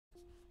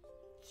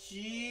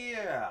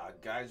Yeah,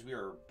 guys, we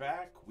are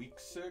back week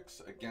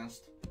 6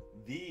 against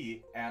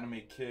the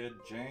anime kid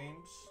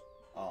James.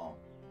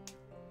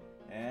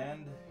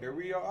 And here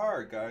we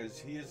are, guys.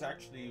 He is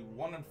actually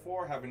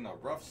 1-4, having a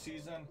rough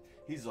season.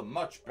 He's a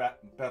much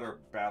better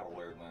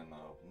battler than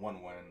a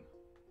 1-win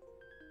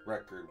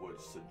record would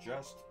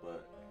suggest,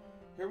 but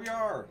here we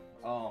are.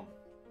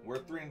 We're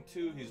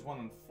 3-2. He's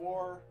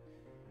 1-4,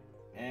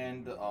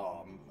 and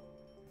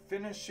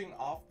finishing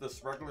off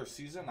this regular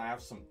season, I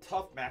have some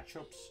tough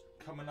matchups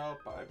coming up,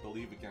 I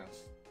believe,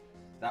 against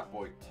that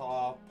boy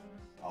Top,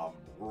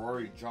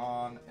 Rory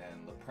John,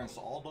 and the Prince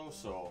Aldo.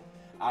 So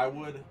I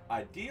would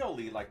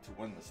ideally like to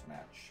win this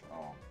match.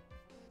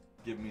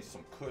 Give me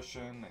some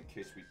cushion in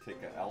case we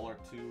take an L or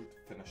two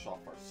to finish off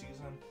our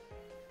season.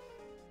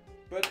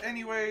 But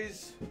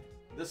anyways,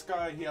 this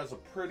guy, he has a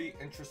pretty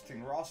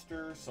interesting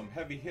roster, some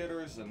heavy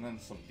hitters, and then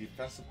some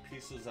defensive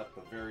pieces at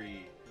the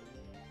very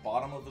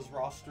bottom of his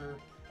roster.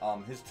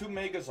 His two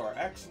Megas are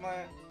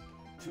excellent.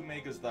 Two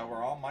Megas that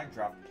were on my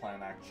draft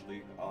plan,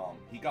 actually.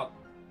 He got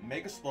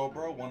Mega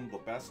Slowbro, one of the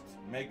best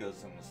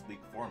Megas in this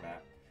league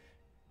format.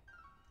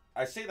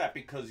 I say that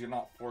because you're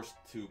not forced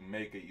to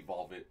Mega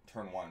Evolve it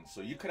turn 1.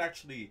 So you could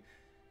actually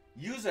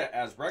use it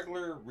as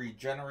regular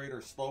Regenerator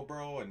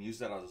Slowbro and use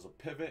that as a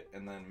pivot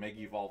and then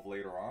Mega Evolve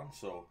later on.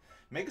 So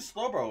Mega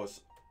Slowbro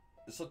is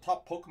a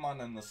top Pokemon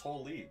in this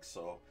whole league.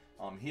 So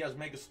he has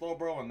Mega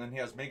Slowbro, and then he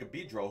has Mega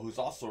Beedrill, who's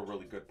also a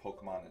really good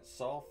Pokemon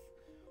itself.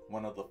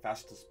 One of the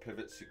fastest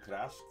pivots you could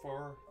ask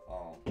for.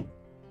 And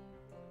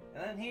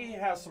then he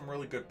has some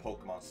really good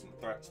Pokemon, some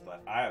threats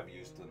that I have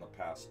used in the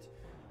past.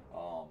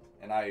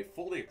 And I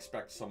fully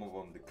expect some of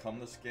them to come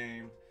this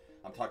game.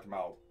 I'm talking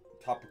about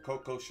Tapu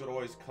Koko should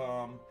always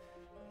come.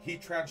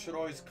 Heatran should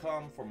always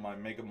come for my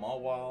Mega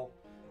Mawile.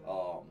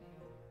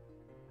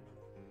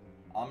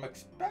 I'm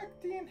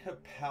expecting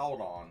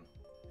Hippowdon.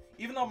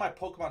 Even though my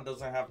Pokemon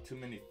doesn't have too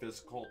many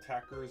physical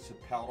attackers,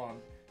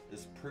 Hippowdon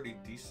is pretty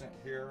decent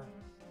here.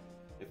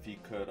 If he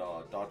could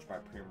dodge my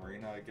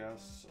Primarina, I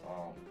guess.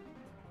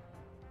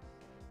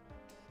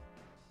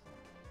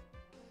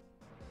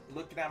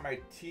 Looking at my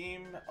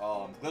team,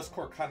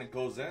 Gliscor kind of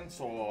goes in,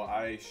 so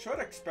I should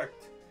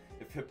expect,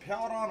 if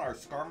Hippowdon or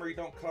Skarmory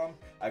don't come,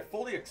 I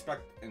fully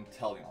expect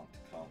Inteleon to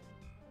come.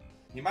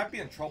 He might be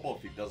in trouble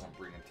if he doesn't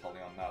bring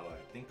Inteleon, now that I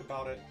think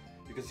about it,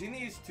 because he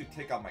needs to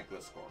take out my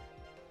Gliscor.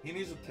 He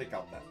needs to take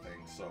out that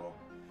thing, so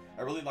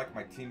I really like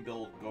my team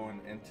build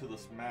going into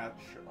this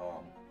match.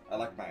 I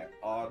like my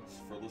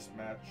odds for this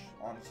match,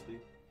 honestly.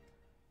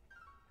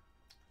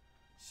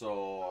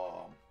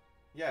 So,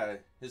 yeah,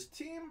 his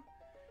team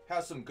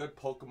has some good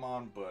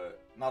Pokemon,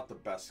 but not the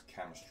best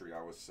chemistry,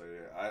 I would say.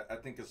 I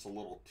think it's a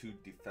little too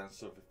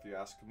defensive, if you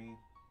ask me.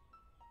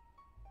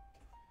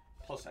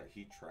 Plus, that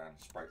Heatran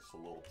sprite's a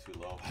little too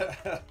low.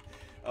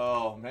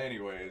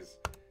 Anyways,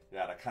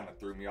 yeah, that kind of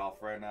threw me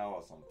off right now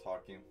as I'm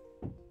talking.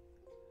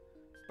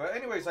 But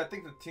anyways, I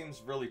think the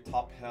team's really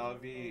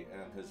top-heavy,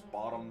 and his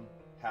bottom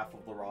half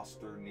of the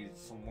roster needs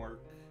some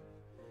work.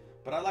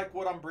 But I like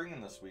what I'm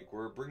bringing this week.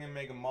 We're bringing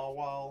Mega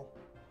Mawile,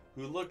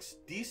 who looks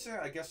decent,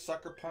 I guess,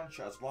 Sucker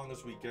Punch, as long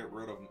as we get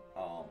rid of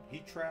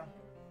Heatran.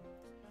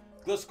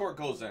 Gliscor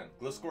goes in.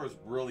 Gliscor is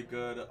really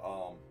good.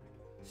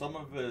 Some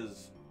of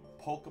his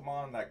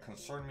Pokemon that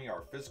concern me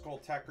are physical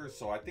attackers,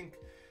 so I think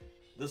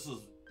this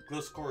is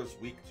Gliscor's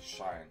week to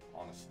shine,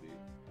 honestly.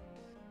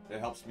 It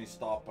helps me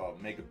stop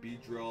Mega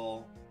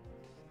Beedrill.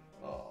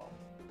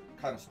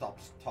 Kind of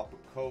stops Tapu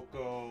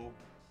Koko.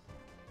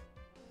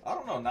 I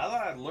don't know, now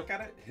that I look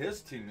at it, his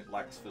team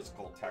lacks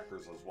physical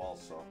attackers as well.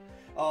 So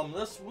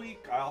this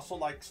week I also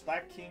like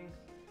Slaking.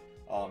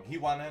 He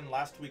went in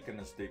last week in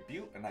his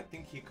debut, and I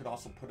think he could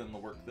also put in the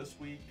work this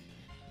week.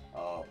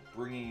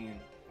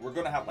 We're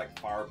gonna have like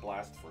Fire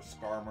Blast for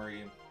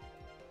Skarmory,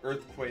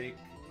 Earthquake.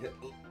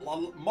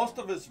 Most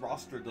of his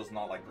roster does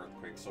not like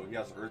Earthquake, so he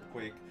has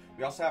Earthquake.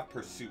 We also have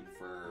Pursuit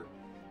for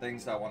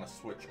things that want to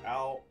switch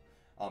out.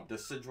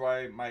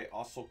 Decidueye might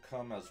also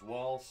come as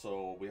well,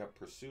 so we have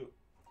Pursuit.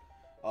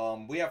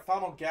 We have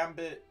Final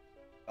Gambit,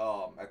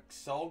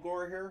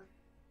 Accelgor here.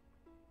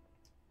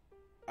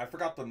 I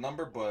forgot the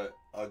number, but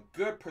a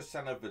good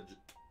percentage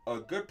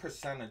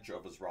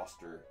of his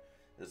roster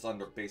is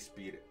under base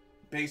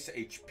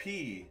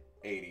HP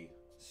 80.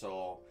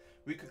 So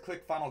we could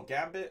click Final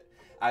Gambit.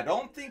 I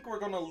don't think we're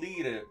gonna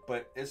lead it,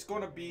 but it's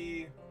gonna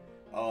be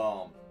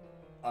a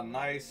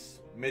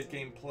nice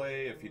mid-game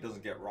play if he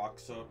doesn't get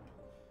rocks up.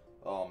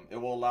 It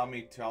will allow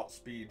me to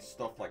outspeed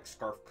stuff like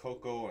Scarf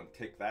Koko and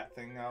take that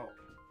thing out.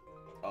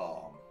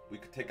 We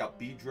could take out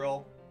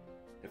Beedrill.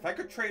 If I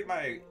could trade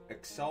my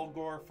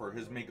Accelgor for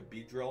his Mega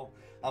Beedrill,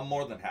 I'm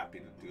more than happy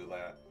to do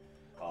that.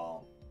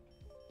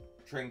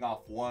 Trading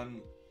off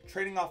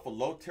a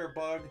low tier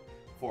bug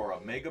for a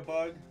Mega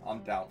Bug,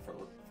 I'm down for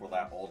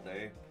that all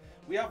day.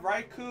 We have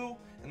Raikou,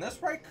 and this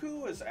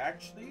Raikou is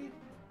actually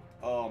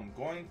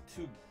going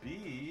to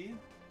be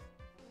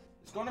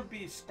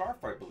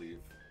Scarf, I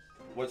believe.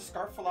 What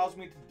Scarf allows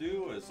me to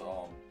do is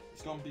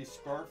it's going to be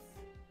Scarf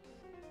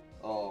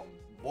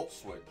Volt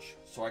Switch,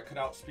 so I could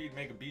outspeed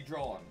Mega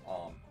Beedrill and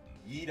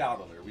yeet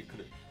out of there. We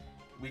could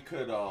we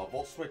could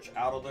Volt Switch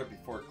out of there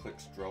before it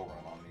clicks Drill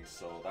Run on me.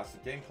 So that's the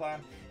game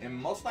plan. And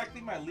most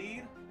likely my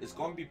lead is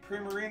going to be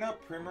Primarina.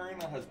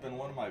 Primarina has been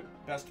one of my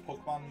best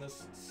Pokemon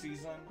this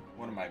season.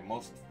 One of my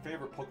most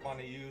favorite Pokemon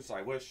to use.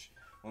 I wish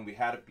when we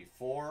had it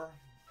before.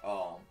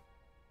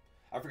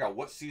 I forgot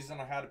what season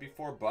I had it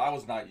before, but I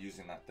was not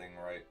using that thing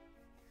right.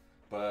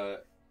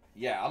 But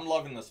yeah, I'm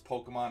loving this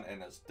Pokemon,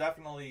 and it's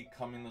definitely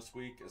coming this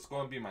week. It's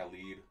going to be my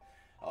lead.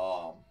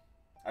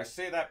 I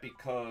say that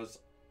because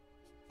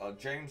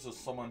James is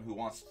someone who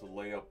wants to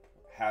lay up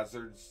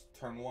hazards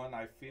turn 1,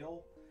 I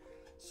feel.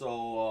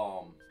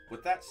 So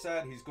with that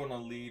said, he's going to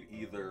lead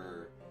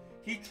either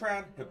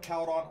Heatran,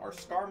 Hippowdon, or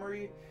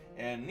Skarmory,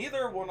 and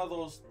neither one of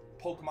those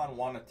Pokemon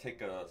want to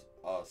take a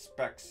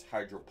Specs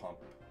Hydro Pump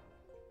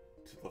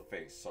to the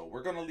face. So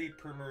we're going to lead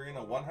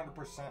Primarina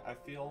 100%, I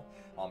feel.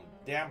 I'm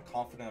damn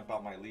confident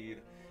about my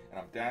lead,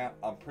 and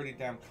I'm pretty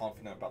damn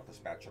confident about this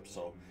matchup.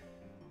 So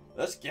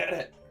let's get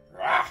it.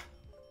 Rah!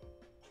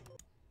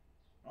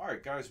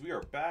 Alright guys, we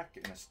are back,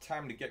 and it's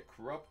time to get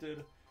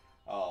Kurupt'd.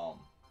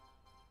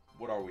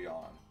 What are we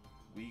on?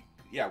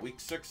 Week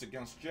 6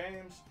 against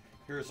James.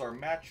 Here's our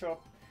matchup.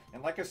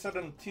 And like I said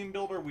in the team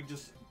builder, we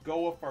just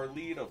go with our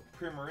lead of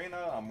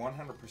Primarina. I'm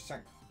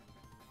 100%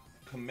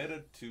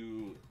 committed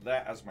to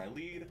that as my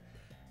lead.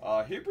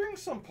 He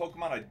brings some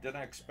Pokemon I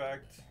didn't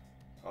expect.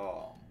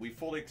 We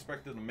fully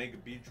expected the Mega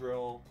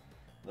Beedrill,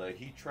 the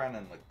Heatran,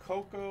 and the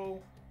Koko.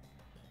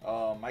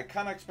 I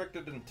kind of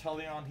expected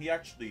Inteleon. He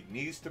actually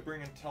needs to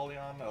bring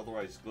Inteleon,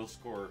 otherwise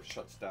Gliscor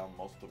shuts down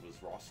most of his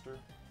roster.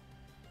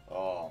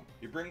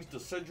 He brings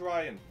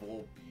Decidueye and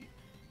Volbeat.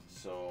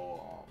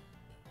 So,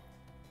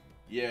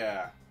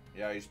 yeah,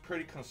 he's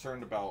pretty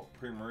concerned about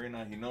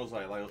Primarina. He knows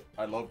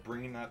I love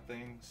bringing that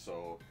thing,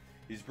 so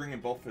he's bringing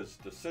both his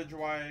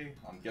Decidueye,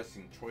 I'm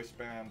guessing Choice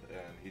Band,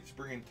 and he's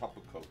bringing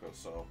Tapu Koko.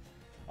 So,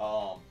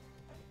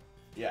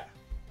 yeah.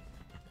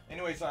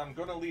 Anyways, I'm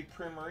going to lead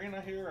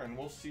Primarina here, and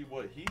we'll see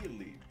what he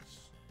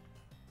leads.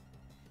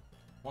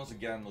 Once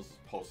again, this is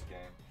post-game.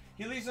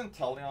 He leads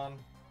Inteleon,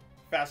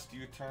 fast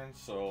U-turn,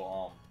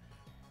 so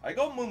I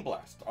go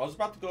Moonblast. I was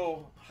about to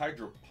go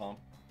Hydro Pump,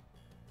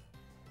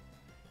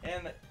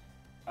 and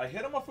I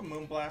hit him with a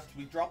Moonblast.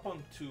 We drop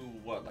him to,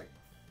 what, like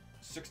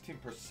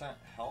 16%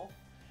 health?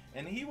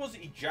 And he was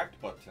eject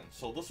button,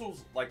 so this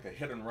was like a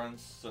hit and run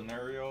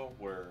scenario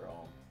where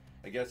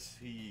I guess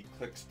he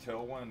clicks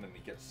Tailwind and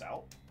he gets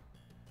out.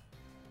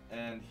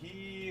 And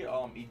he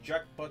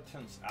eject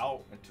buttons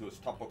out into his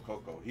Tapu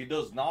Koko. He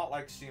does not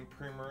like seeing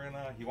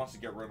Primarina. He wants to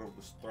get rid of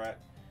this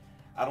threat.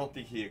 I don't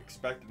think he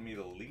expected me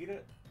to lead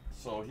it.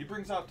 So he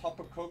brings out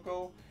Tapu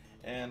Koko,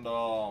 and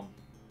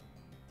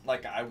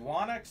like I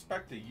want to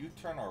expect a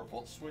U-turn or a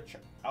Volt Switch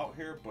out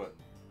here, but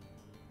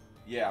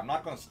yeah, I'm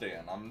not going to stay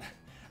in.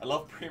 I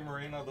love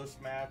Primarina this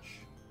match.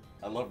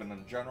 I love it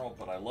in general,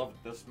 but I love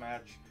it this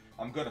match.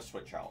 I'm going to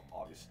switch out,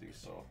 obviously.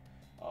 So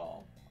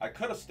I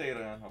could have stayed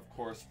in, of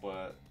course,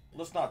 but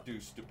let's not do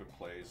stupid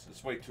plays.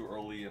 It's way too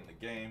early in the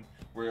game.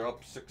 We're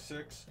up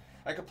 6-6.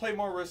 I could play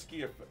more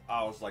risky if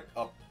I was like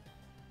up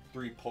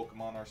 3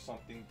 Pokemon or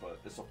something, but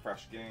it's a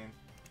fresh game.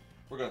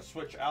 We're going to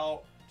switch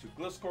out to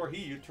Gliscor.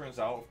 He U-turns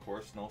out, of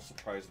course. No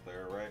surprise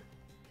there,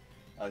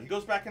 right? He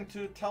goes back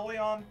into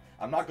Inteleon.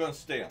 I'm not going to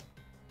stay in.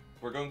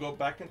 We're going to go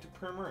back into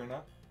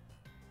Primarina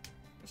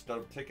instead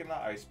of taking the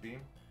Ice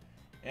Beam.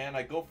 And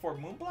I go for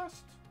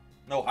Moonblast?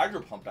 No,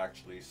 Hydro Pump,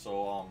 actually.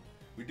 So,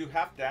 we do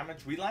half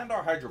damage. We land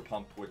our Hydro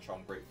Pump, which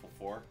I'm grateful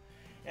for.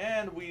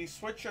 And we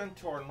switch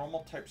into our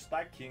normal type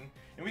Slaking.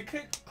 And we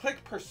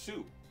click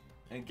Pursuit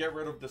and get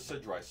rid of the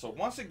Decidueye. So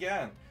once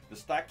again, the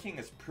Slaking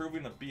is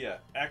proving to be an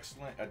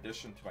excellent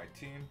addition to my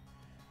team.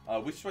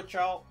 We switch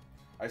out.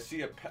 I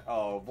see a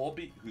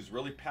Volbeat who's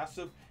really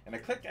passive. And I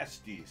click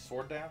SD,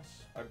 Sword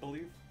Dance, I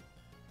believe.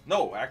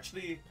 No,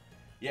 actually,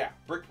 yeah,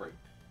 Brick Break.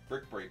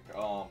 Brick Break.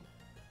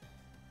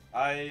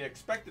 I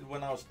expected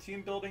when I was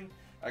team building,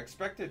 I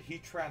expected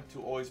Heatran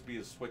to always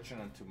be switching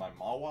into my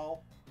Mawile.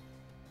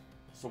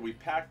 So we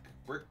pack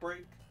Brick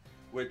Break,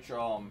 which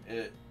I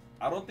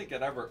don't think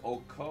it ever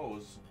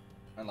OHKOs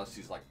unless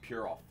he's like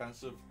pure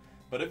offensive.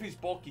 But if he's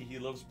bulky, he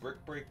loves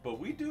Brick Break. But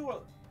we do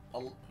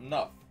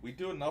enough. We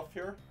do enough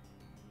here.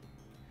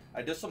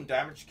 I did some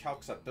damage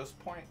calcs at this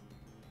point.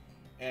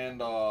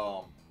 And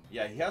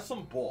yeah, he has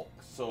some bulk.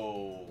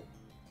 So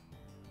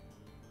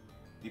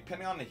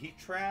depending on the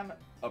Heatran,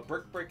 a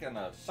Brick Break and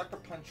a Sucker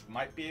Punch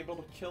might be able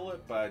to kill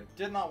it, but I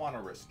did not want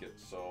to risk it.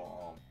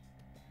 So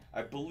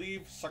I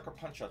believe Sucker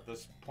Punch at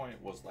this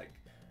point was like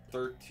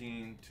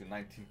 13 to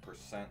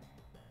 19%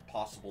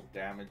 possible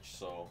damage.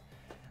 So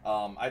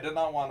I did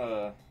not want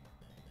to,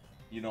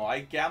 you know,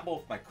 I gamble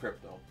with my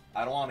crypto.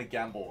 I don't want to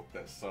gamble with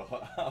this. So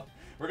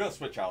we're going to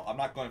switch out. I'm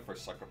not going for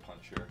Sucker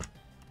Punch here.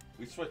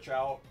 We switch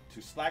out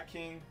to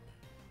Slaking.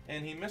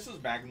 And he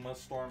misses Magma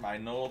Storm. I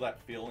know that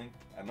feeling.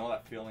 I know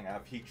that feeling. I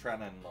have Heatran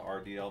in the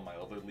RDL, my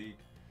other league.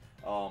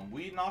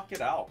 We knock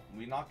it out.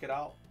 We knock it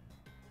out.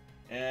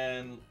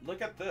 And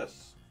look at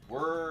this.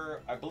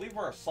 I believe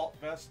we're Assault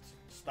Vest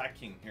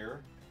stacking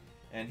here.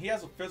 And he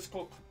has a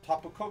physical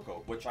Tapu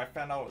Koko, which I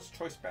found out was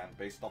Choice Band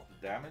based off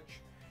the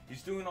damage.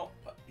 He's doing.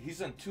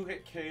 He's in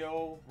 2-hit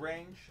KO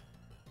range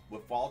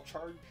with Wild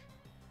Charge.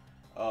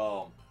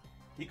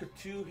 He could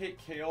 2-hit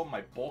KO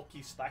my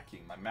bulky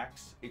Slaking, my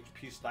max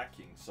HP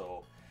Slaking.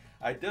 So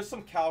I did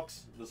some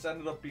calcs. This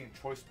ended up being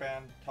Choice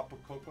Band Tapu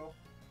Koko.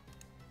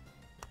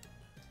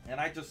 And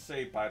I just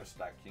say bye to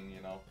Slaking,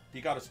 you know. He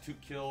got his 2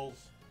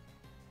 kills.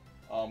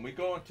 We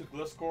go into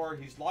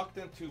Gliscor. He's locked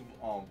into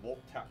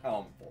Volt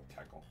Tackle,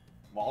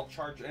 Wild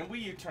Charge, and we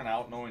U-turn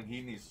out knowing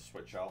he needs to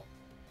switch out.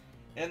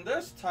 And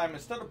this time,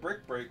 instead of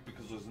Brick Break,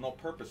 because there's no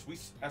purpose, we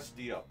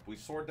SD up. We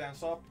Sword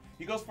Dance up.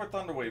 He goes for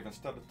Thunder Wave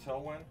instead of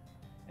Tailwind,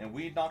 and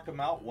we knock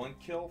him out. 1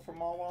 kill from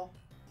Mawile.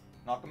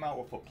 Knock him out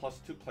with a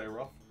 +2 Play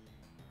Rough.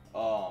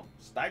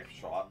 Snipe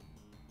Shot,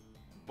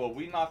 but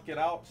we knock it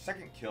out.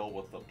 2nd kill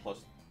with a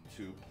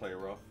 +2 Play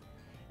Rough.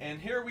 And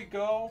here we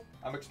go.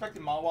 I'm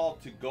expecting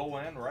Mawile to go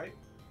in, right?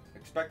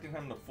 Expecting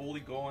him to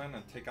fully go in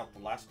and take out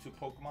the last 2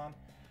 Pokemon.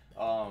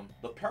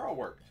 The para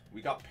worked.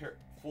 We got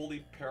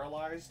fully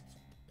paralyzed.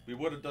 We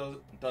would have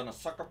done a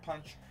Sucker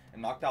Punch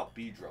and knocked out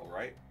Beedrill,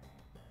 right?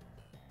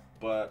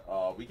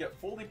 But we get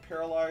fully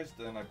paralyzed,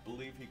 and I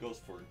believe he goes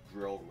for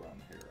Drill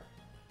Run here.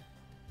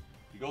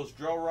 He goes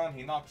Drill Run,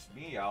 he knocks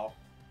me out.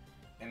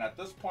 And at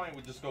this point,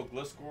 we just go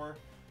Gliscor.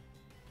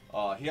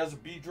 He has a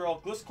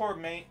Beedrill.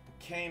 Gliscor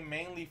came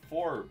mainly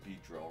for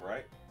Beedrill,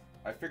 right?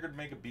 I figured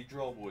Mega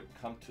Beedrill would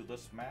come to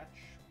this match.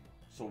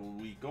 So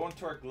we go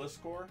into our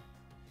Gliscor.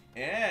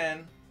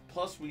 And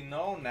plus we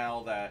know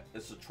now that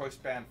it's a Choice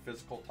Band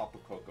physical Tapu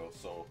Koko.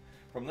 So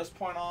from this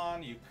point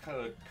on, you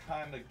could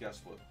kind of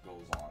guess what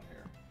goes on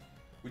here.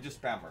 We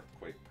just spam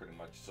Earthquake pretty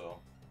much. So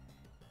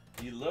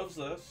he loves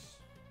this.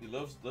 He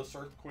loves this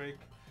Earthquake.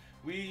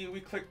 We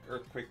click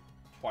Earthquake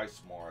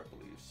twice more, I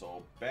believe.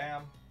 So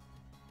bam.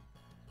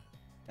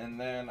 And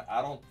then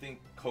I don't think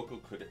Koko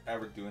could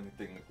ever do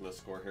anything to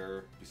Gliscor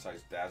here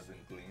besides Dazzling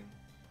Gleam.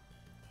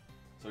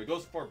 So he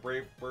goes for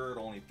Brave Bird,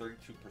 only 32%.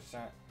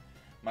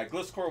 My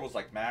Gliscor was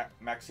like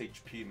max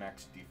HP,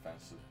 max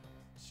defensive.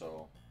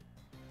 So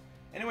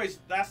anyways,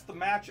 that's the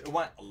match. It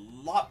went a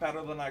lot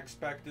better than I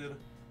expected.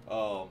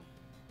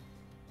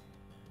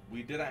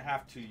 We didn't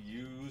have to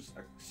use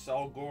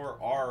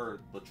Accelgor or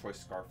the Choice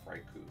Scarf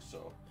Raikou.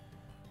 So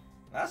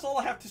that's all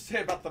I have to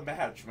say about the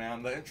match,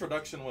 man. The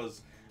introduction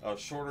was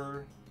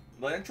shorter.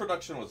 The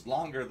introduction was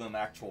longer than the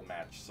actual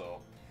match, so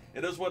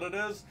it is what it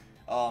is.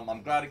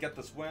 I'm glad to get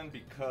this win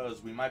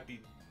because we might be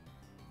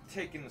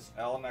taking this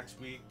L next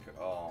week.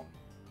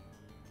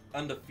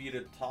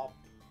 Undefeated top.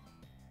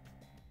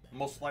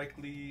 Most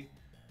likely,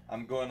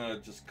 I'm going to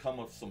just come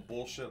with some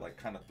bullshit, like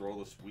kind of throw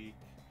this week.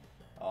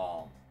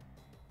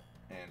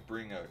 And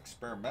bring an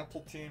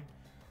experimental team.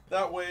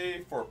 That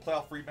way, for a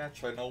playoff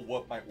rematch, I know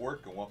what might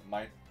work and what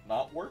might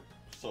not work.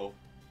 So,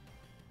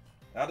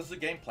 that is the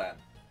game plan.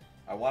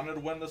 I wanted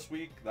to win this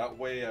week, that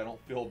way I don't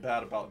feel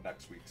bad about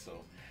next week.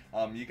 So,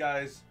 you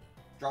guys,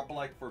 drop a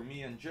like for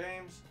me and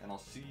James, and I'll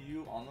see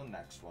you on the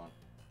next one.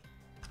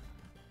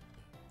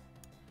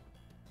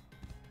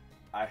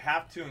 I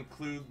have to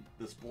include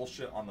this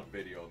bullshit on the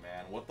video,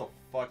 man. What the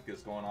fuck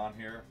is going on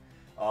here?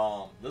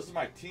 This is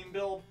my team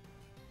build,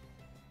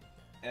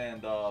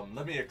 and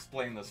let me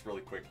explain this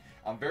really quick.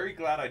 I'm very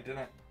glad I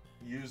didn't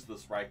use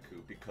this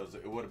Raikou because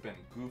it would have been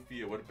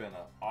goofy. It would have been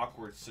an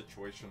awkward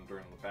situation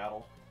during the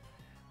battle.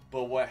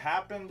 But what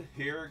happened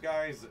here,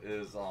 guys,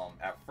 is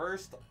at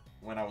first,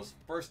 when I was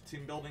first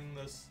team building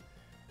this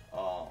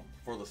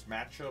for this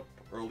matchup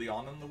early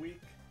on in the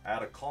week, I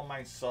had a Calm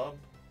Mind sub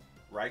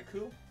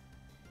Raikou.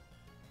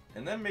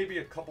 And then maybe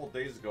a couple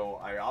days ago,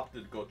 I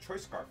opted to go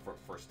Choice Scarf for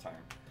the first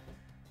time.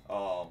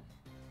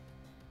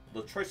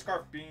 The Choice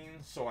Scarf being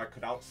so I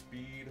could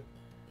outspeed,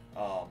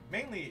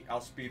 mainly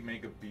outspeed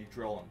Mega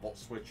Beedrill and Volt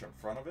Switch in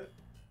front of it.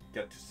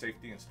 Get to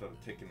safety instead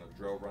of taking a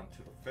Drill Run to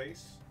the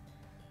face.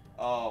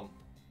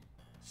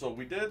 So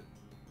we did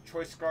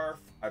Choice Scarf.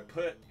 I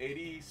put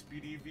 80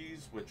 speed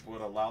EVs, which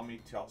would allow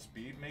me to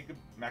outspeed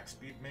max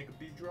speed Mega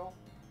Beedrill.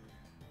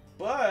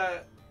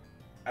 But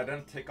I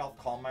didn't take off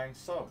Calm Mind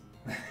sub.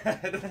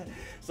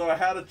 So I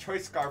had a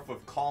Choice Scarf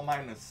with Calm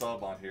Mind and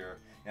sub on here.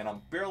 And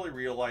I'm barely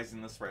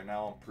realizing this right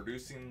now. I'm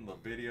producing the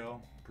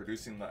video,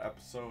 producing the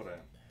episode,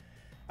 and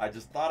I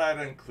just thought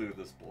I'd include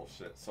this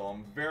bullshit. So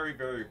I'm very,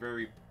 very,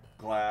 very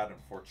glad and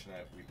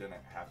fortunate we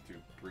didn't have to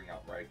bring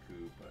out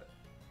Raikou, but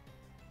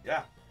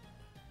yeah.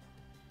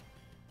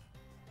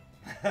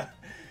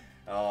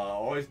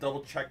 Always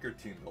double check your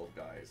team build,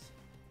 guys.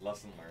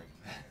 Lesson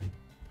learned.